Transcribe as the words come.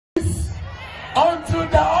Until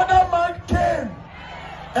the other man came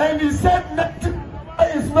and he said nothing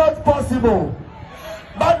is not possible.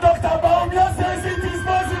 But Dr. Bawumia says it is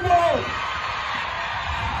possible.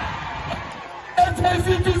 It says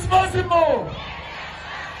it is possible.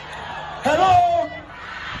 Hello?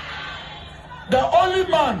 The only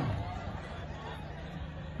man,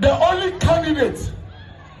 the only candidate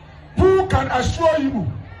who can assure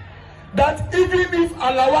you that even if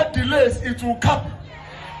allawa delays, it will come.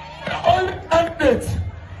 The only candidate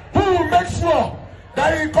who will make sure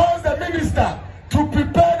that he calls the minister to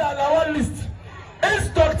prepare the allawa list is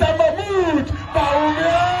Dr. Mahmoud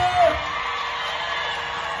Bawumia.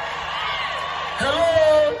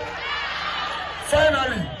 Hello.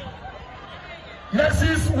 Finally,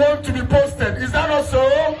 nurses want to be posted. Is that not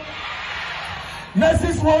so?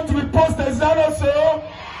 Nurses want to be posted. Is that not so?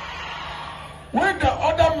 When the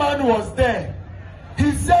other man was there,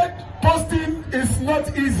 he said posting is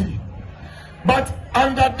not easy. But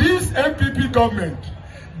under this MPP government,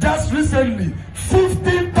 just recently,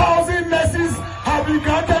 15,000 nurses have been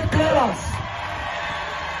granted clearance.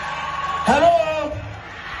 Hello?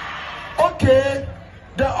 Okay.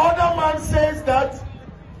 The other man says that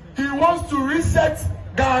he wants to reset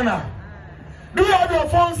Ghana. Do you have your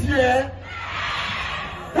phones here?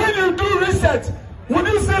 When you do reset, would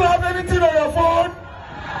you still have anything on your phone?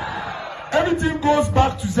 Everything goes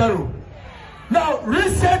back to zero. Now,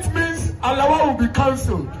 reset means allawa will be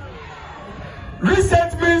cancelled.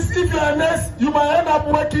 Reset means if you're a nurse, you might end up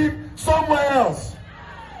working somewhere else.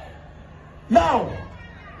 Now,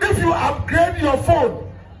 if you upgrade your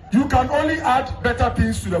phone, you can only add better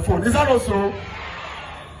things to the phone. Is that also?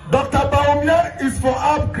 Dr. Bawumia is for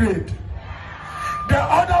upgrade. The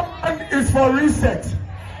other one is for reset.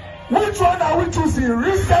 Which one are we choosing?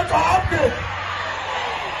 Reset or upgrade?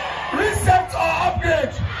 Reset or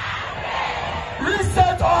upgrade?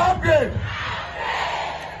 Reset or upgrade?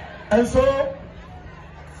 And so,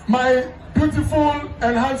 my beautiful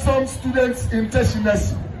and handsome students in tertiary,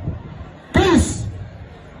 please,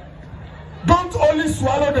 don't only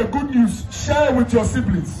swallow the good news, share with your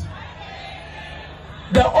siblings.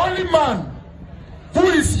 The only man who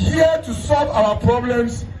is here to solve our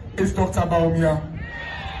problems is Dr. Bawumia.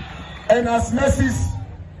 And as nurses,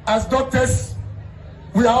 as doctors,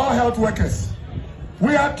 we are all health workers.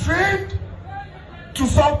 We are trained to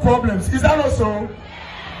solve problems. Is that also?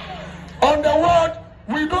 On the world,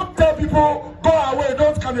 we don't tell people, go away,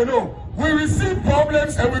 don't come here. No. We receive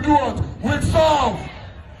problems and we do what? We solve.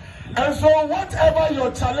 And so whatever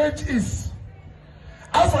your challenge is,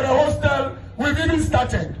 as for the hostel, we've even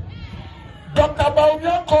started. Dr.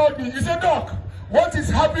 Bawumia called me. He said, Doc, what is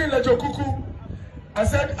happening in Lejokuku? I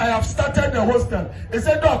said, I have started the hostel. He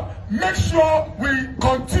said, Doc, make sure we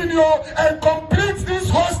continue and complete this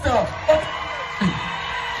hostel.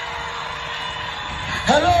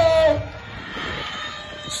 Hello?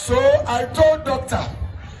 So I told doctor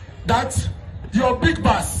that your big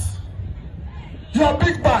bus, your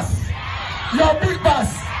big bus, your big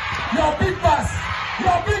bus, your big bus,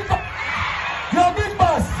 your big bus, your big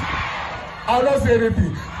bus. I'll not say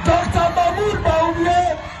anything. Dr. Mahmoud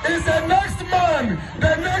Bawumia is the next man,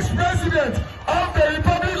 the next president of the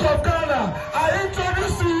Republic of Ghana.